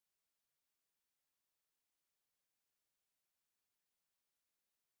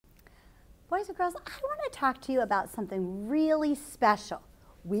Boys and girls, I want to talk to you about something really special.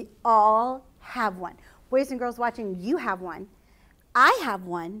 We all have one. Boys and girls watching, you have one. I have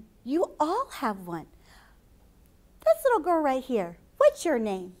one. You all have one. This little girl right here, what's your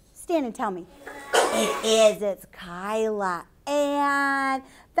name? Stand and tell me. It is. It's Kyla. And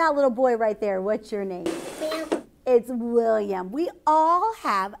that little boy right there, what's your name? William. It's William. We all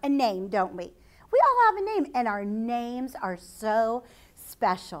have a name, don't we? We all have a name, and our names are so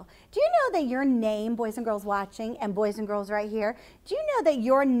special. Do you know that your name, boys and girls watching, and boys and girls right here, do you know that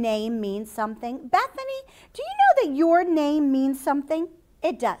your name means something? Bethany, do you know that your name means something?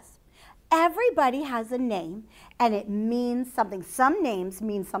 It does. Everybody has a name, and it means something. Some names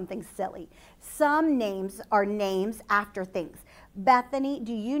mean something silly. Some names are names after things. Bethany,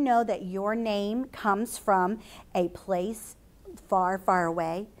 do you know that your name comes from a place far, far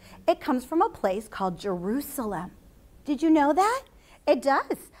away? It comes from a place called Jerusalem. Did you know that? It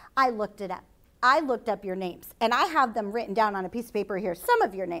does. I looked it up. I looked up your names, and I have them written down on a piece of paper here. Some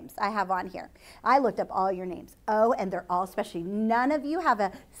of your names I have on here. I looked up all your names. Oh, and they're all special. None of you have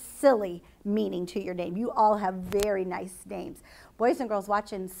a silly meaning to your name. You all have very nice names. Boys and girls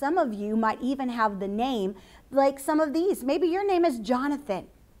watching, some of you might even have the name like some of these. Maybe your name is Jonathan.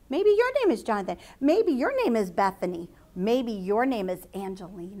 Maybe your name is Jonathan. Maybe your name is Bethany. Maybe your name is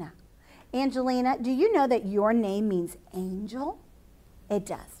Angelina. Angelina, do you know that your name means angel? It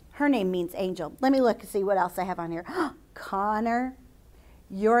does. Her name means angel. Let me look and see what else I have on here. Connor,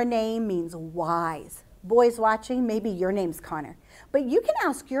 your name means wise. Boys watching, maybe your name's Connor. But you can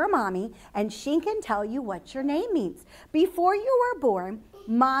ask your mommy, and she can tell you what your name means. Before you were born,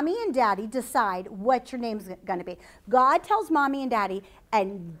 mommy and daddy decide what your name's going to be. God tells mommy and daddy,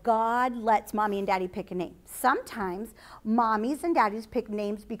 and God lets mommy and daddy pick a name. Sometimes mommies and daddies pick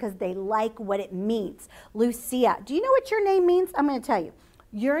names because they like what it means. Lucia, do you know what your name means? I'm going to tell you.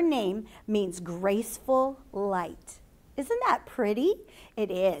 Your name means graceful light. Isn't that pretty? It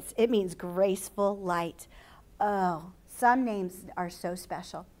is. It means graceful light. Oh, some names are so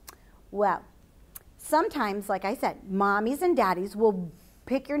special. Well, sometimes, like I said, mommies and daddies will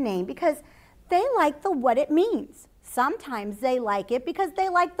pick your name because they like what it means. Sometimes they like it because they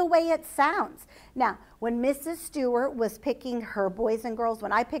like the way it sounds. Now, when Mrs. Stewart was picking her boys and girls,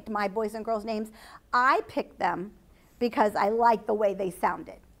 when I picked my boys and girls' names, I picked them because I liked the way they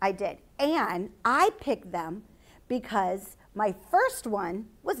sounded. I did. And I picked them because my first one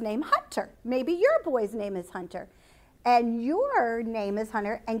was named Hunter. Maybe your boy's name is Hunter. And your name is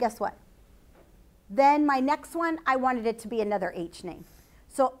Hunter. And guess what? Then my next one, I wanted it to be another H name.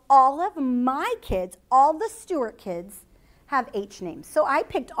 So all of my kids, all the Stewart kids, have H names. So I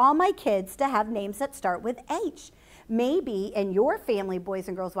picked all my kids to have names that start with H. Maybe in your family, boys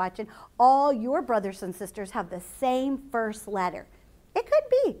and girls watching, all your brothers and sisters have the same first letter. It could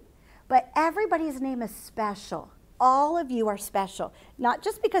be. But everybody's name is special. All of you are special, not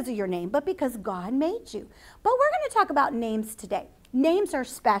just because of your name, but because God made you. But we're going to talk about names today. Names are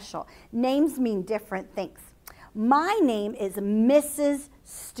special. Names mean different things. My name is Mrs.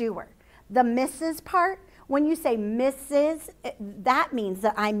 Stewart. The Mrs. part, when you say Mrs., that means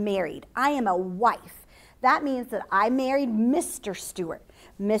that I'm married. I am a wife. That means that I married Mr. Stewart.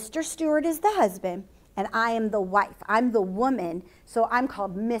 Mr. Stewart is the husband, and I am the wife. I'm the woman, so I'm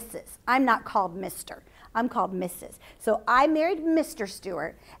called Mrs. I'm not called Mr. I'm called Mrs. So I married Mr.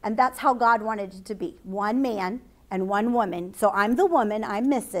 Stewart, and that's how God wanted it to be. One man and one woman. So I'm the woman, I'm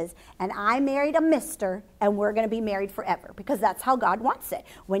Mrs., and I married a Mr., and we're going to be married forever because that's how God wants it.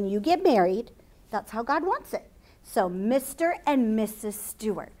 When you get married, that's how God wants it. So Mr. and Mrs.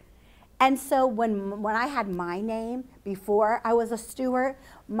 Stewart. And so when I had my name, before I was a Stewart,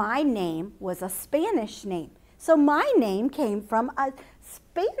 my name was a Spanish name. So my name came from a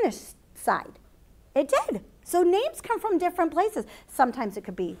Spanish side. It did. So names come from different places. Sometimes it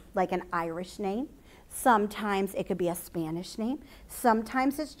could be like an Irish name. Sometimes it could be a Spanish name.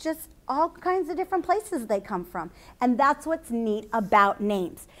 Sometimes it's just all kinds of different places they come from. And that's what's neat about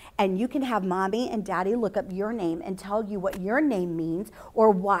names. And you can have mommy and daddy look up your name and tell you what your name means or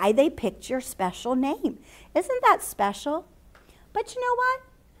why they picked your special name. Isn't that special? But you know what?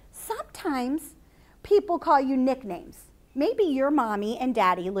 Sometimes people call you nicknames. Maybe your mommy and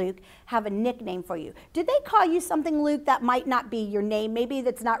daddy, Luke, have a nickname for you. Do they call you something, Luke, that might not be your name? Maybe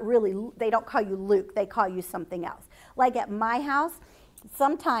that's not really, they don't call you Luke, they call you something else. Like at my house,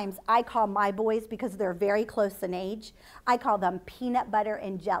 sometimes I call my boys, because they're very close in age, I call them peanut butter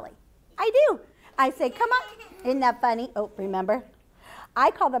and jelly. I do. I say, come on. Isn't that funny? Oh, remember?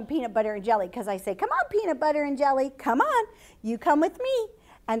 I call them peanut butter and jelly because I say, come on, peanut butter and jelly, come on. You come with me.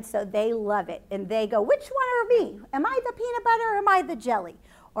 And so they love it. And they go, which one are me? Am I the peanut butter or am I the jelly?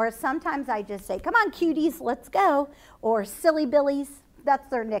 Or sometimes I just say, come on, cuties, let's go. Or silly billies, that's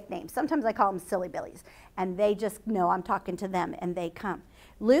their nickname. Sometimes I call them silly billies. And they just know I'm talking to them, and they come.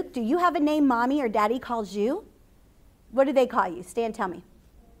 Luke, do you have a name mommy or daddy calls you? What do they call you? Stan, tell me.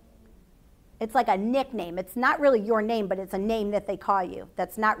 It's like a nickname. It's not really your name, but it's a name that they call you.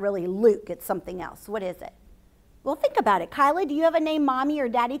 That's not really Luke. It's something else. What is it? Well, think about it. Kyla, do you have a name mommy or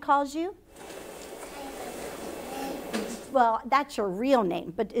daddy calls you? Well, that's your real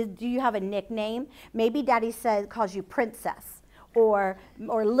name, but do you have a nickname? Maybe daddy calls you princess or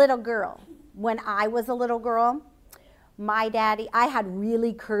little girl. When I was a little girl, my daddy, I had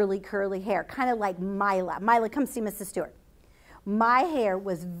really curly hair, kind of like Mila. Mila, come see Mrs. Stewart. My hair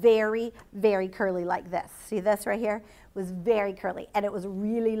was very, very curly like this. See this right here? It was very curly, and it was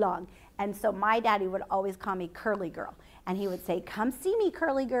really long. And so my daddy would always call me Curly Girl. And he would say, come see me,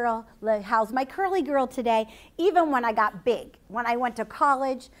 Curly Girl. How's my curly girl today? Even when I got big, when I went to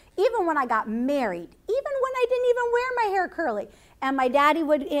college, even when I got married, even when I didn't even wear my hair curly. And my daddy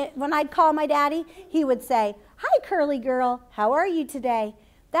would, when I'd call my daddy, he would say, hi, Curly Girl. How are you today?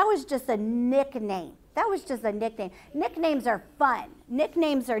 That was just a nickname. That was just a nickname. Nicknames are fun.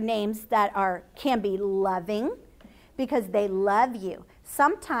 Nicknames are names that can be loving because they love you.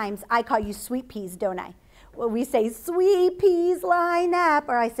 Sometimes I call you sweet peas, don't I? Well, we say, sweet peas line up,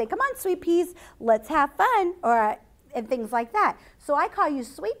 or I say, come on, sweet peas, let's have fun, and things like that. So I call you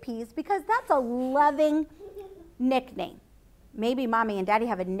sweet peas because that's a loving nickname. Maybe mommy and daddy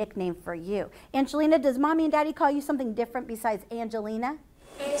have a nickname for you. Angelina, does mommy and daddy call you something different besides Angelina?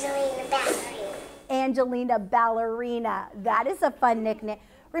 Angelina Ballerina. Angelina Ballerina. That is a fun nickname.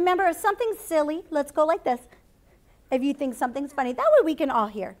 Remember, if something's silly, let's go like this. If you think something's funny, that way we can all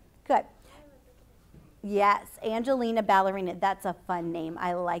hear. Good. Yes, Angelina Ballerina. That's a fun name.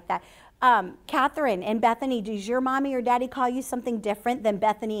 I like that. Catherine and Bethany, does your mommy or daddy call you something different than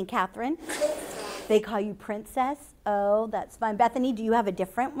Bethany and Catherine? Princess. They call you Princess? Oh, that's fun. Bethany, do you have a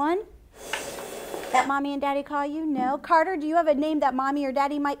different one that mommy and daddy call you? No. Carter, do you have a name that mommy or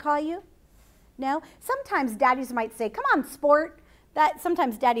daddy might call you? No. Sometimes daddies might say, come on, Sport.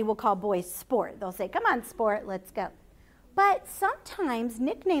 Sometimes daddy will call boys Sport. They'll say, come on, Sport, let's go. But sometimes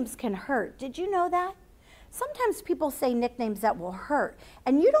nicknames can hurt. Did you know that? Sometimes people say nicknames that will hurt.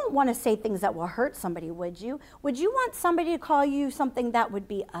 And you don't want to say things that will hurt somebody, would you? Would you want somebody to call you something that would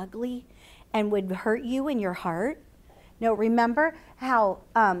be ugly and would hurt you in your heart? No, remember how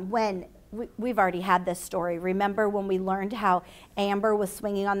we've already had this story. Remember when we learned how Amber was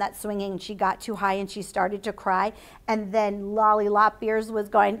swinging on that swinging and she got too high and she started to cry, and then Lolly Lop Ears was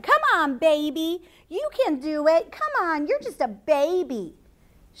going, come on, baby, you can do it. Come on, you're just a baby.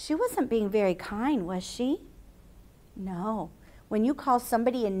 She wasn't being very kind, was she? No. When you call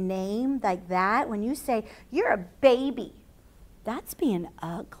somebody a name like that, when you say, you're a baby, that's being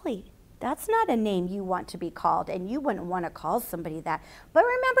ugly. That's not a name you want to be called, and you wouldn't want to call somebody that. But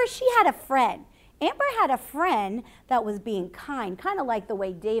remember, she had a friend. Amber had a friend that was being kind of like the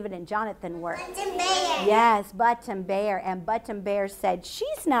way David and Jonathan were. Button Bear. Yes, Button Bear. And Button Bear said,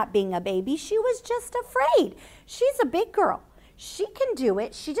 she's not being a baby. She was just afraid. She's a big girl. She can do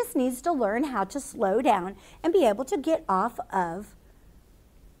it. She just needs to learn how to slow down and be able to get off of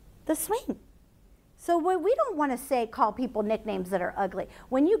the swing. So we don't want to call people nicknames that are ugly.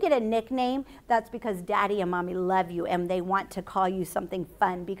 When you get a nickname, that's because daddy and mommy love you and they want to call you something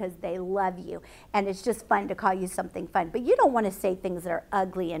fun because they love you. And it's just fun to call you something fun. But you don't want to say things that are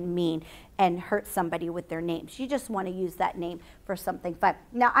ugly and mean and hurt somebody with their names. You just want to use that name for something fun.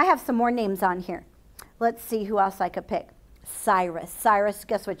 Now, I have some more names on here. Let's see who else I could pick. Cyrus. Cyrus,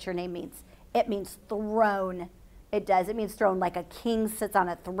 guess what your name means? It means throne. It does. It means throne, like a king sits on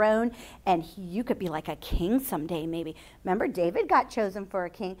a throne, and you could be like a king someday, maybe. Remember, David got chosen for a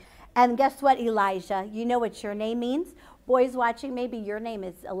king. And guess what, Elijah? You know what your name means? Boys watching, maybe your name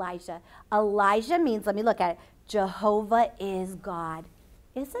is Elijah. Elijah means, let me look at it, Jehovah is God.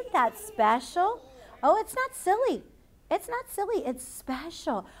 Isn't that special? Oh, it's not silly. It's not silly. It's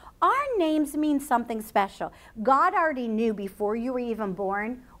special. Our names mean something special. God already knew before you were even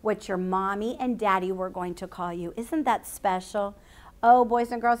born what your mommy and daddy were going to call you. Isn't that special? Oh,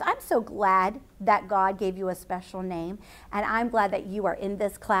 boys and girls, I'm so glad that God gave you a special name, and I'm glad that you are in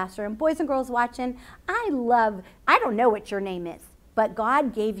this classroom. Boys and girls watching, I don't know what your name is, but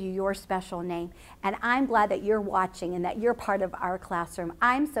God gave you your special name, and I'm glad that you're watching and that you're part of our classroom.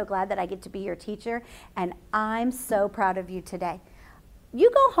 I'm so glad that I get to be your teacher, and I'm so proud of you today. You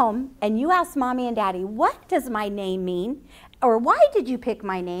go home and you ask mommy and daddy, what does my name mean? Or why did you pick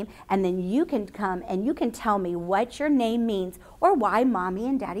my name? And then you can come and you can tell me what your name means or why mommy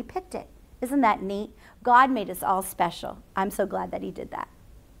and daddy picked it. Isn't that neat? God made us all special. I'm so glad that he did that.